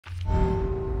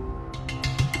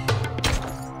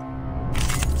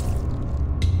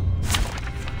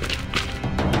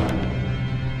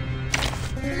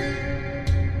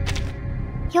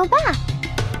go back.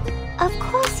 Of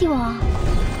course you are.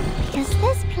 Because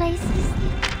this place is...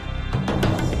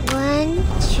 1,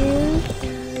 2,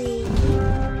 3...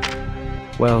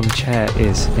 Well, the chair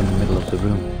is in the middle of the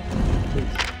room.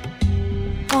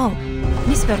 Oh,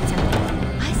 Miss Bulletin,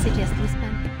 I suggest we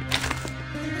spend...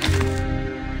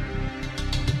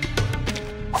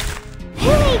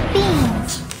 Who ate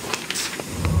beans?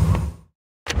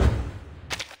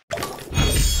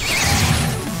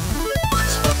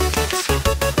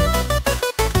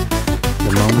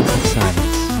 The moment of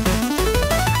silence.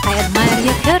 I admire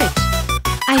your courage.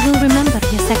 I will remember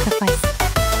your sacrifice.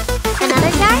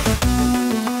 Another jar?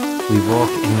 We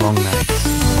walk in long nights.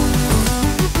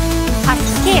 I'm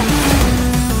scared.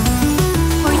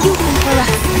 For you and for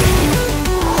us.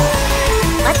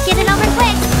 Let's get it over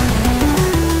quick.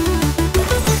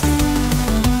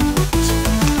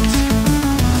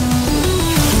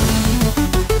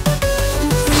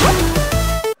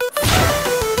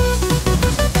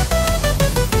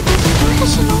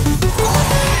 Professional.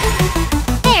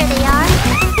 There they are.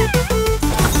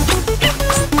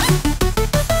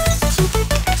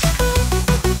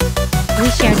 We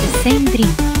share the same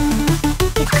dream.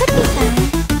 It could be found.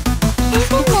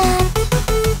 Isn't that?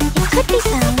 It could be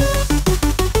found.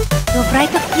 Your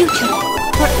brighter future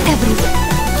for everyone.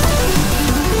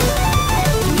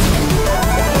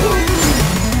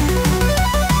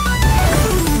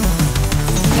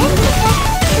 Intersect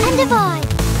and divide.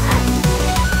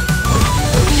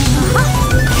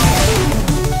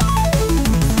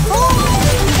 Oh,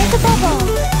 there's a bubble.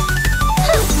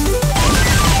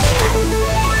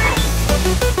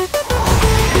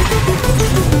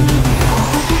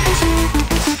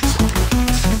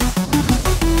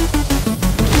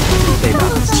 Stay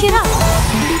balanced. Cheer up.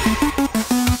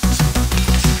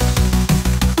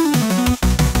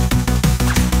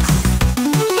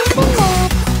 Isn't that?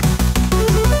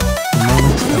 The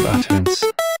moment of utterance.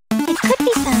 It could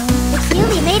be found. It's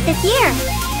newly made this year.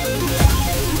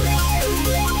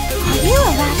 Are you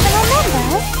a rational member?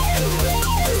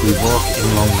 We walk in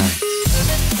long nights.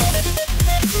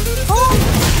 Oh,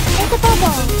 it's a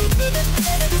bubble.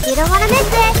 You don't want to miss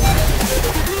it.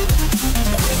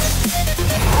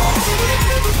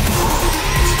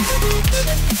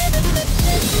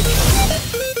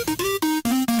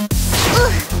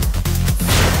 Ugh.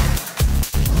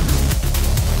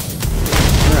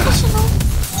 Professional.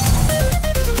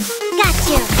 Got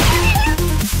you.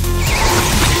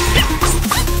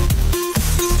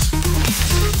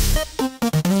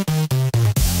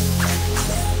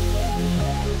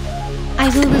 I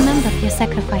will remember your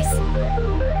sacrifice.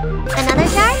 Another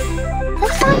jar? The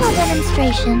final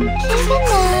demonstration. Isn't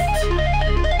that?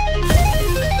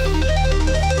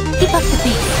 Keep up the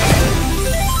pace.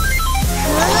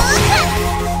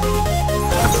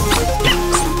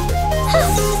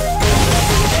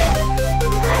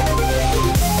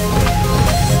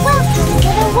 Welcome to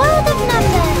the world of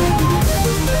numbers.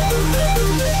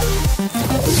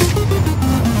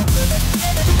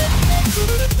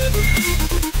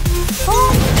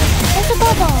 Oh, there's a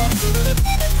bubble.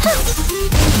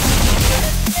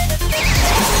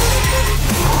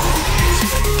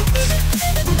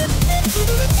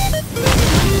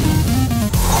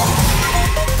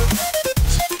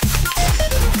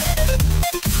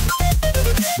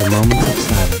 The moment of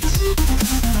silence.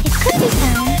 It could be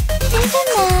found. Isn't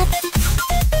that?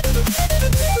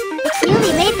 It's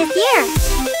newly made this year.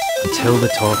 Until the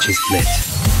torch is lit.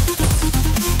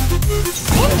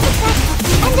 Intersect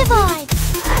and divide.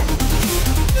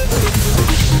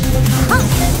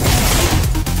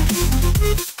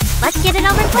 Let's get it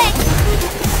over quick.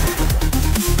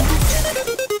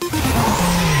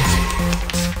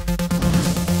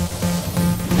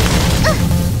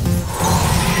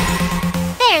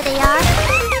 There they are.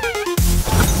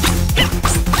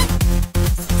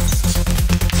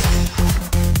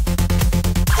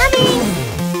 Coming.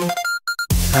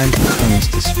 Time comes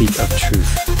to speak of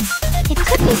truth. It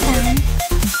could be found.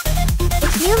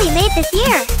 It's newly made this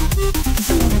year.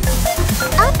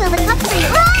 I'll fill the cup for you.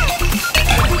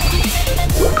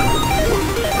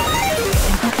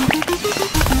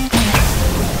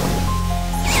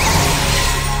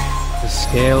 The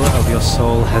scale of your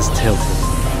soul has tilted.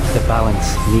 The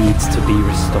balance needs to be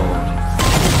restored.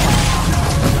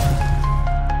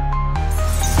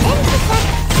 Intersect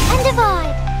and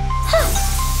divide.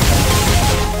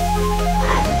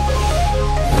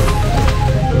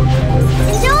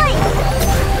 Enjoy!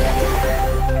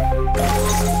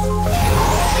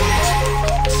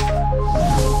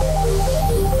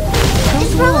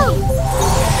 It's wrong!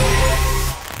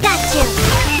 Got you!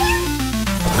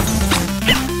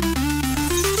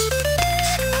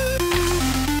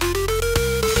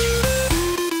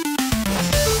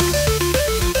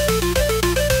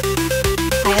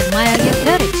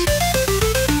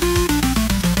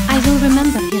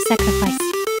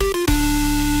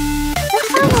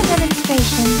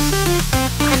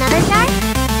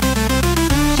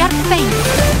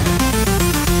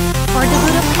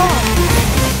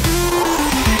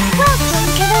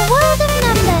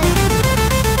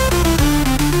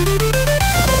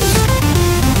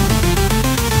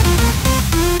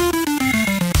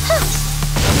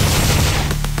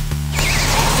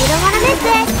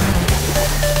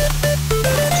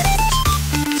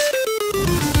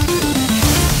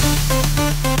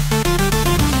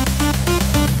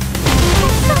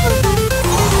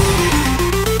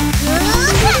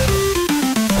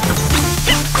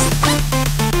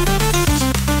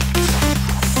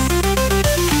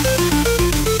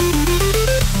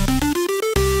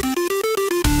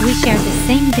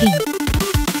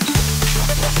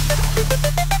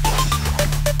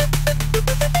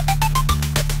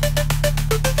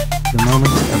 The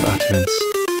moment of utterance.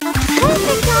 A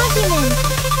perfect argument.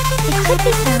 It could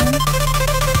be found.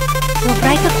 Your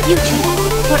brighter future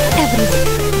for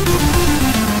everyone.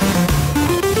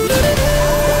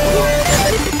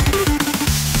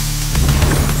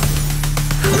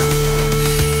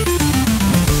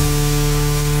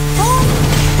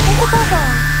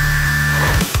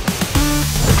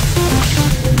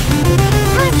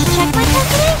 Time to check my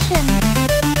calculation.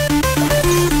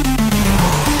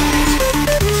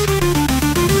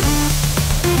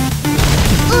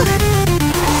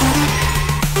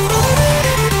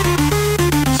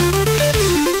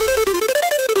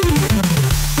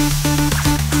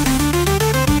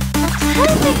 A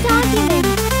perfect argument.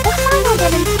 The final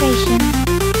demonstration.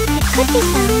 It could be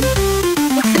found.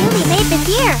 It's really made this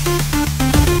year.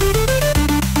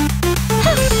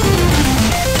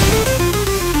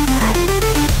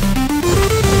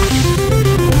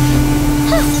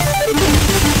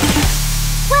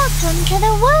 Welcome to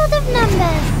the world of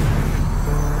numbers.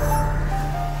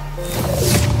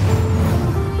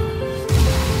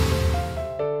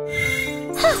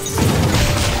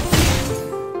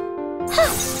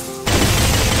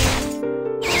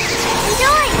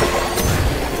 Enjoy!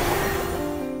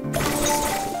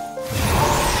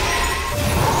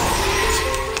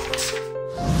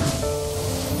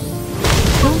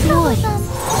 Don't worry.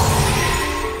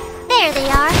 There they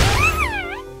are.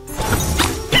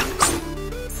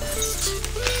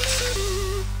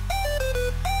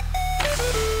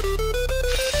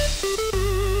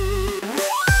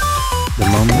 The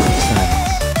moment of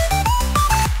silence.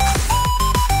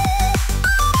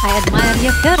 I admire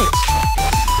your courage.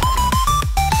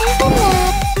 Isn't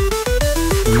that?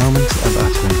 The moment of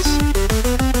utterance.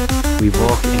 We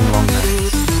walk in long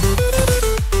nights.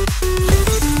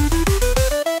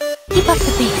 Keep up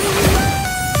the pace.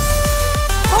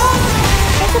 Oh,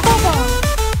 it's a bubble.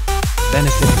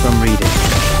 Benefit from reading.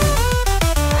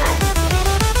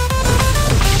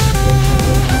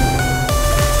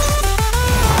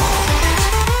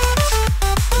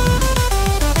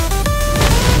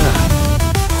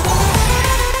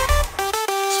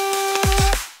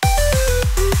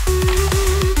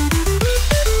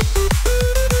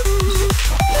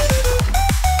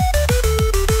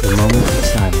 The moment of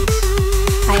silence.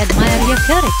 I admire your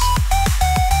courage.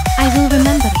 I will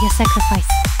remember your sacrifice.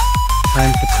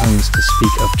 Time for tongues to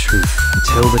speak of truth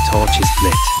until the torch is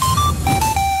lit.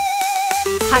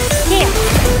 Heart scale.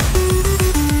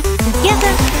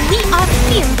 Together we are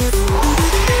fearless.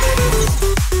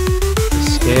 The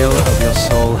scale of your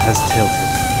soul has tilted.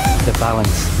 The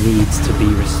balance needs to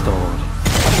be restored.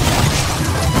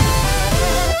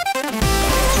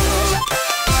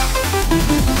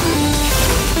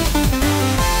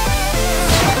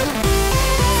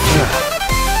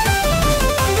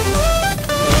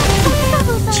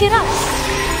 Cheer up.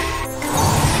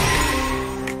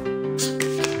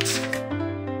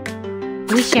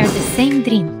 We share the same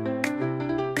dream.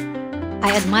 I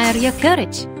admire your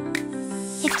courage.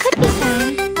 It could be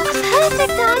found. A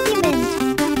perfect argument.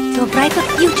 Your brighter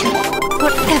future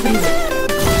for everyone.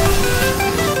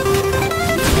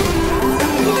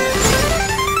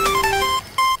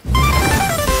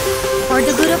 For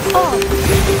the good of all.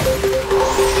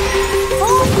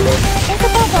 Oh, it's a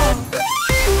bubble.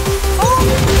 Oh,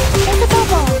 it's a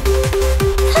bubble.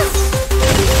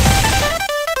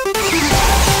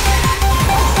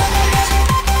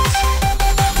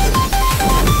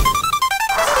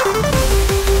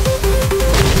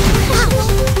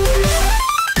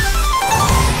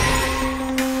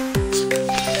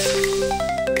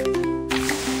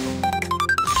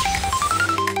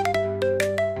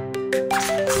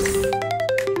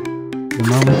 The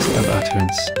moment of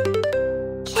utterance.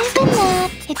 Isn't that?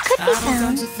 It could be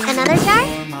found. Another jar?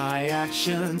 My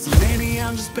actions, maybe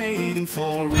I'm just waiting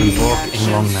for We walk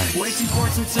in long nights. waiting for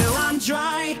it until I'm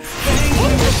dry.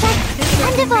 Intersect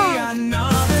and divide.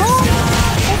 Oh,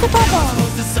 it's a bubble.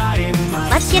 Deciding my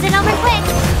Let's get it over quick.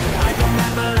 I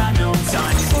remember I know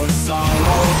time for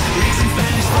sorrow. Reason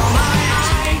vanished from my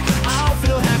eye. I'll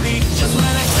feel happy just when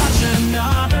I touch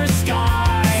another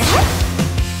sky.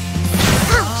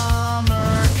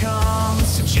 Summer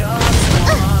comes just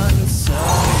once a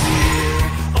year.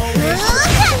 Always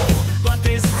but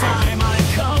this time I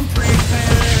come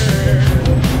prepared.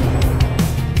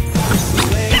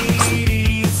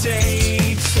 Lady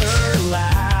takes her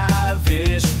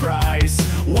lavish price.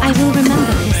 I will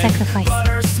remember your sacrifice. But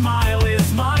her smile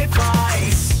is my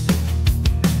price.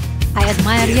 I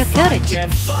admire your courage.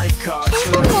 Can't fight cards.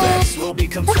 Her effects will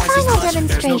become The twice as final much. There's no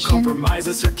demonstration.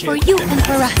 compromises. Her For you and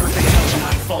for us.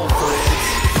 I fall for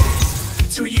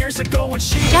it. 2 years ago when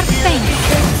she Sharp pain.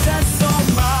 said so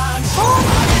much. Oh,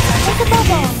 it's a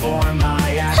bubble. For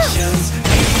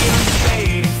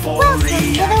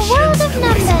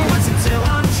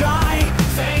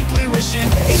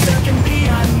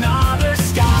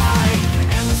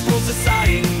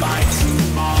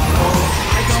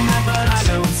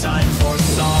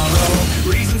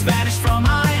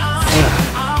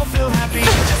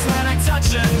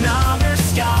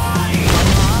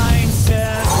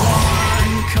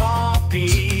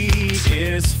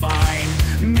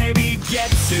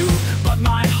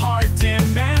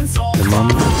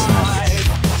moment of silence.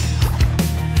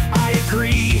 I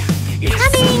agree, it's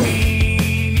a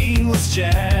meaningless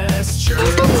gesture.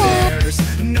 There's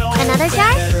no Another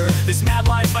jar? better. This mad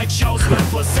life I chose will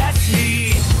possess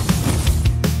me.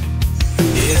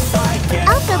 If I get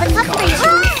I'll fill the cup for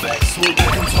you. effects will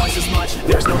give them twice as much.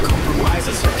 There's no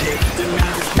compromises, okay?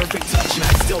 Demand this perfect touch and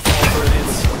I still fall for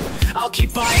it. I'll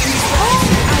keep buying these things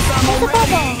as I'm there's a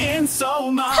already bubble. in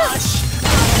so much.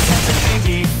 I'm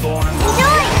before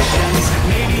my actions.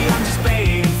 Maybe I'm just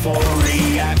paying for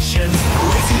reactions.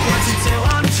 Wasting words until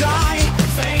I'm dry.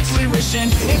 Faintly wishing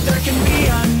if there can be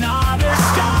another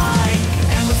sky.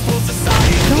 Endless pulls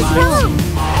aside. What's wrong?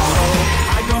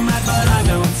 I go mad, but I've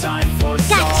no time for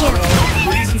Got you.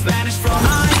 sorrow. Reasons vanish from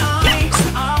my eyes.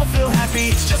 I'll feel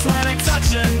happy just when I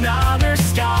touch another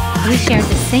sky. We share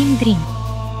the same dream.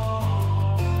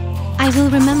 I will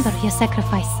remember your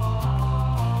sacrifice.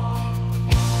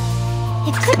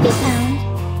 It could be found.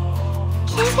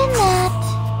 Given that...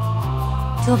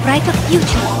 To a brighter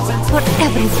future for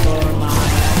everyone.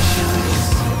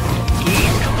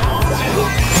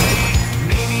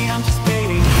 Maybe I'm just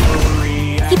waiting for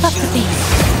reaction. Keep up the pace.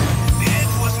 It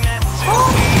was meant to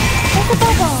Oh, there's a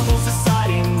bubble. pulls aside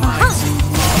in my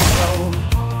tomorrow.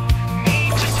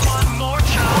 Need just one more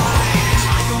try.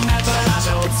 I go mad, but I've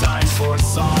no time for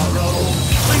sorrow.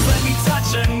 Please let me touch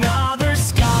another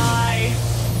sky.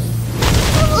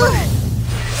 Let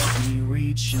me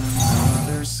reach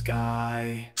another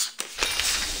sky.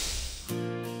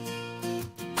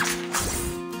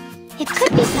 It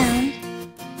could be found.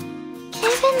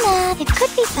 Given that... It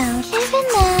could be found. Given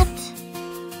that...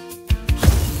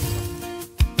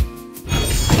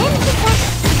 Intersect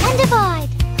and divide.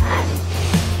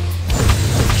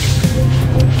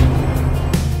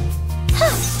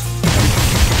 Huh.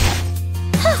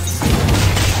 Huh.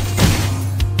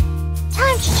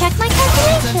 Time to check my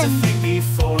calculation. Think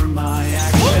before my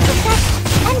actions. Intersect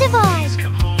and divide.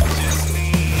 Come home to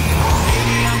me.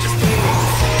 Maybe I'm just waiting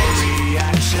for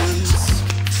reactions.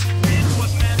 It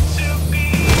was meant to be.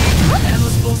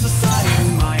 Endless pulls aside in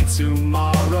my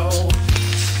tomorrow.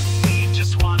 Need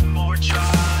just one more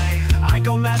try. I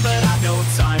go mad, but I've no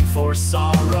time for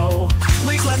sorrow.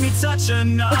 Please let me touch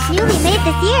another It's newly made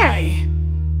this year. sky.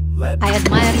 Let I me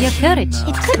admire your courage.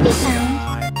 It could be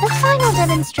found. The final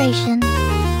demonstration.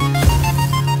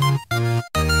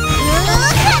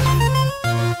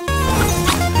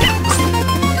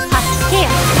 Hot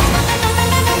scale.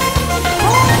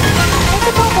 There's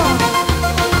a bubble.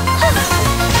 Huh.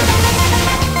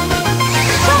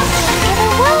 Shocking in a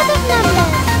world of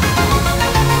numbers.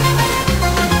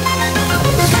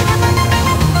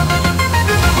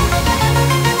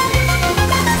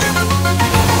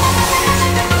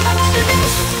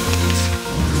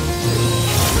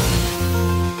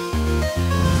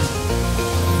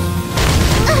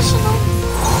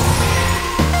 National.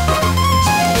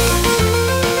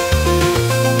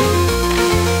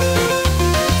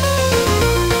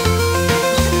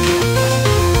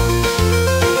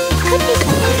 It could be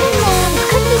found. It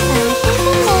could be found.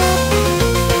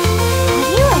 Are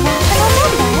you a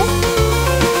rational number?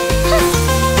 Huh.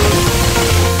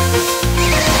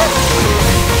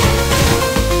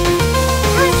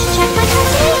 Time to check my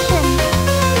calculation.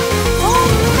 Oh,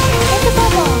 there's a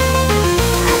bubble.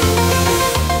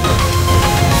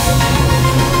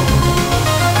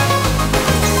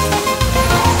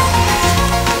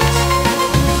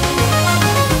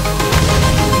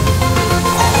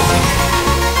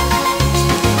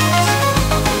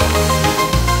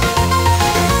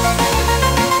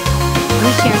 We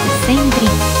share the same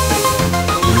dream.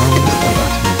 Moments of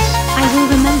utterance. I will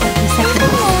remember your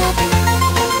sacrifice.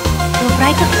 To a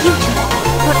brighter future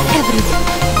for everyone.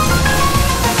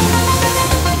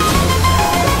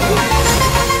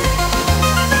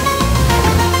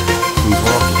 We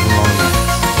walk in long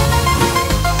nights.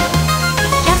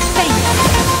 Just saying.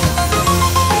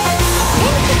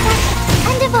 Intersect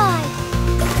and divide.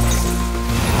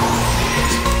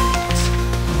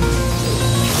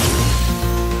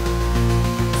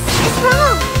 It's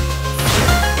wrong.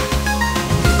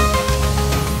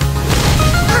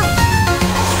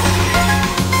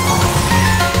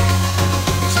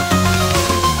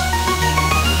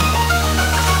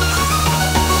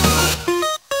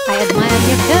 I admire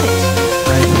your courage.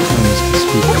 I have the tongues to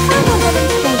speak The up. final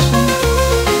demonstration.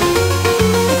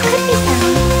 It could be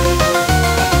found.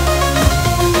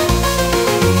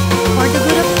 For the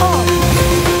good of all.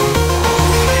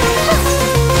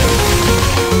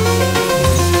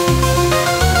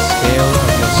 The scale of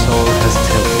your soul has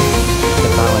tilted. The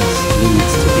balance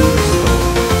needs to be restored.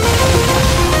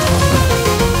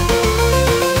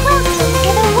 Welcome to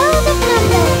the world of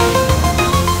numbers.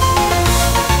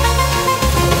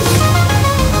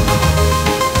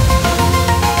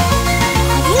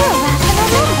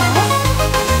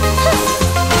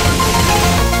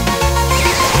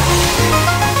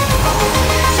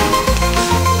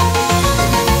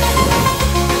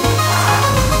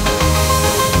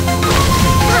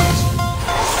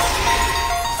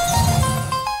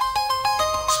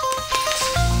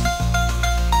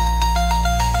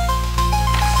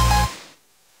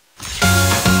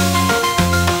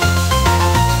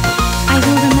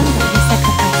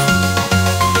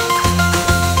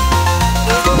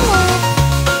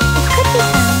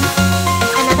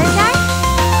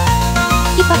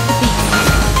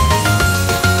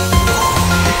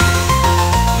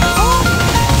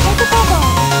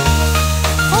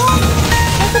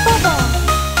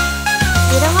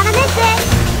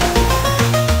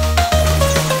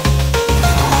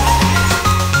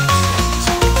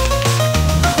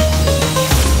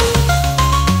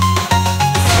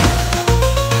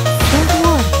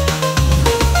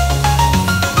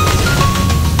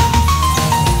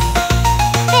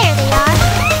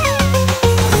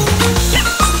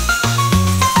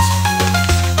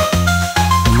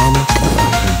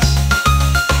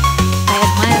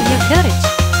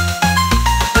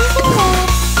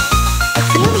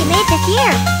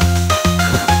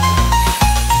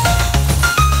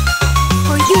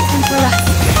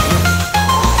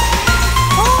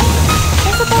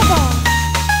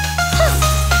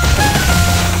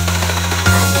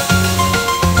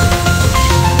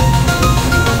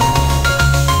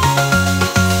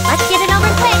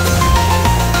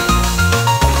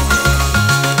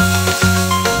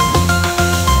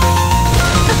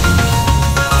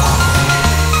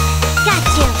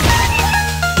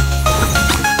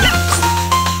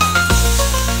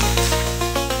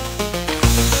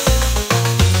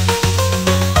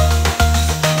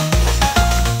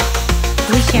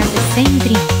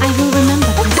 I will remember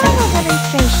The this final sacrifice.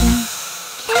 demonstration.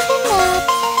 Isn't that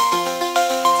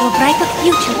To a brighter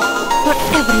future for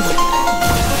everyone.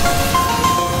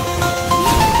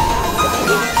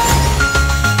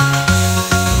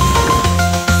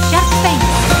 Sharp fangs.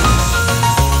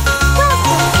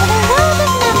 welcome to the world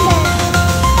of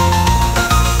numbers?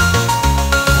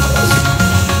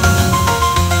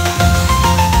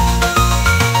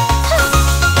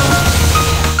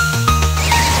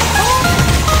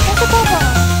 There's a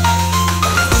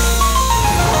bubble.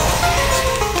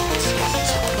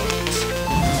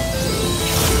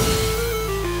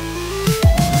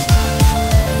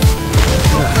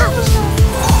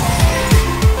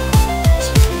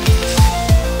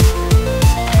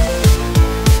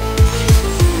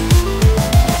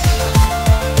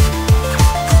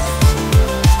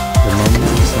 The moment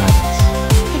of silence.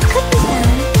 It could be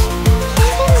found.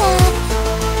 Isn't that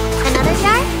another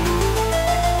jar?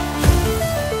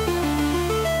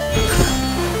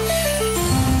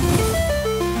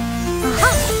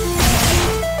 Aha!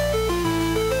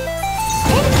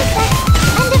 Insect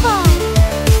and divine.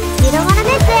 You don't want to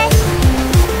miss it.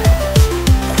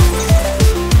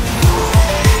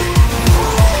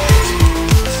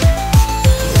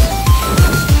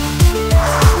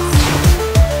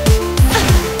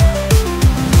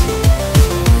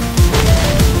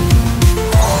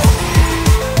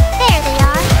 There they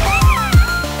are.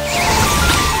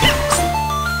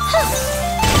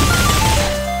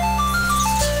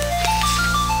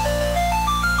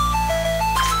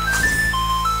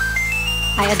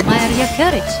 I admire your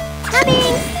courage. Coming.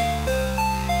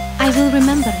 I will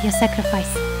remember your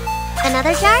sacrifice.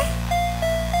 Another jar?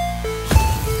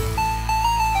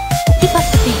 Keep up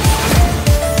the pace.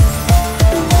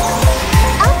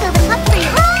 I'll fill them up for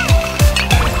you.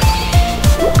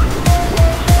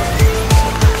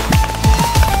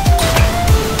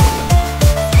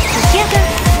 Together,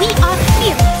 we are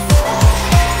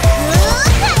fearless.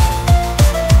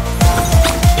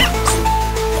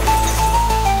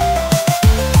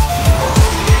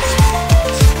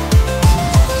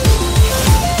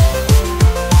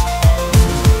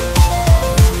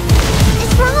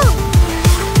 It's wrong.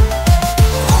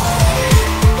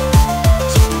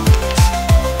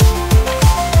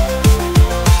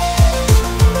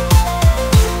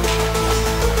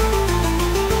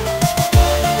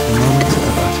 The moment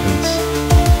of utterance.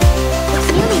 It's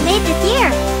newly made this year.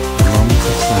 The moment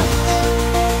of silence.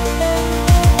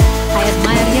 I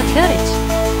admire your courage.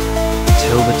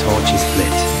 Till the torch is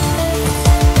lit.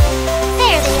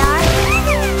 There they are.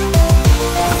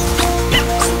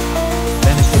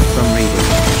 Benefit from reading.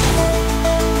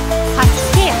 Heart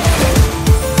scared.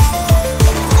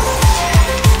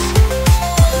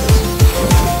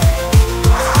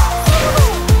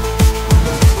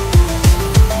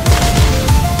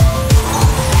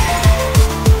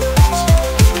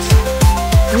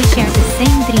 We share the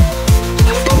same dream.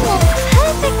 Isn't that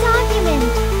perfect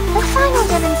argument? The final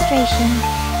demonstration.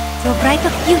 To a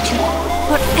brighter future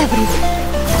for everyone.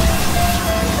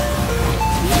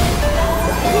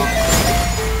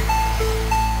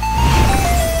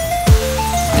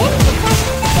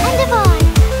 Insect and divine.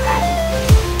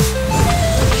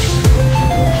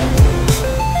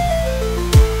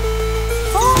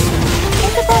 Form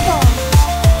is a bubble.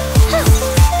 Huh.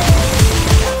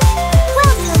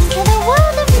 Welcome to the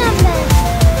world of numbers.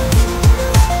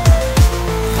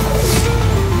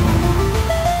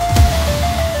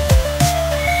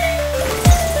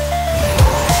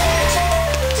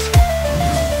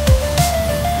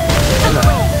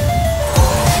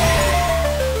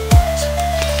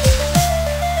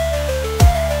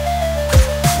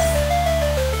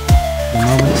 The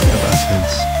moment of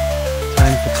utterance.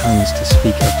 Time for tongues to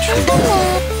speak of truth.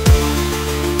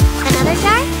 Another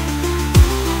jar?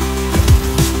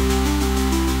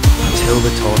 Till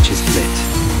the torch is lit.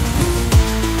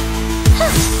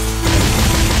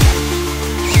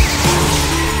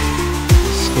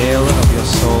 Scale of your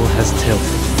soul has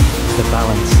tilted. The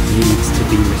balance needs to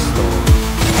be restored.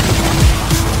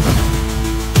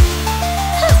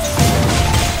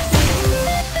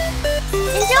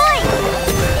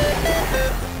 Enjoy!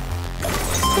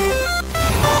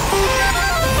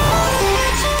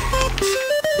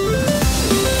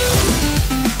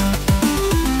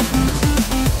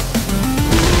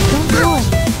 Don't worry.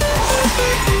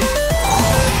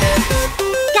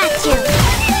 Got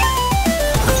you!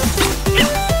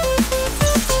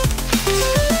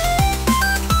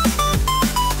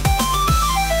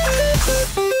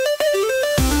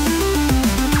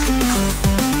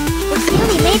 It's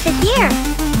newly made this year.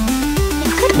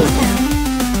 It could be found.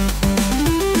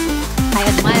 I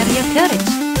admire your courage.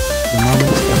 The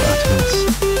moment of utterance.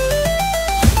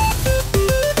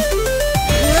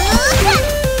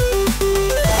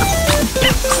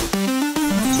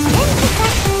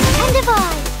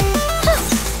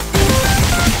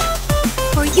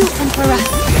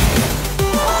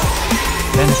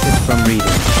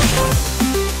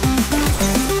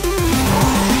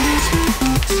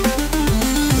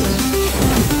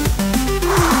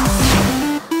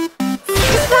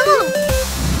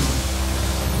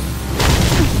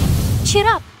 Cheer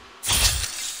up!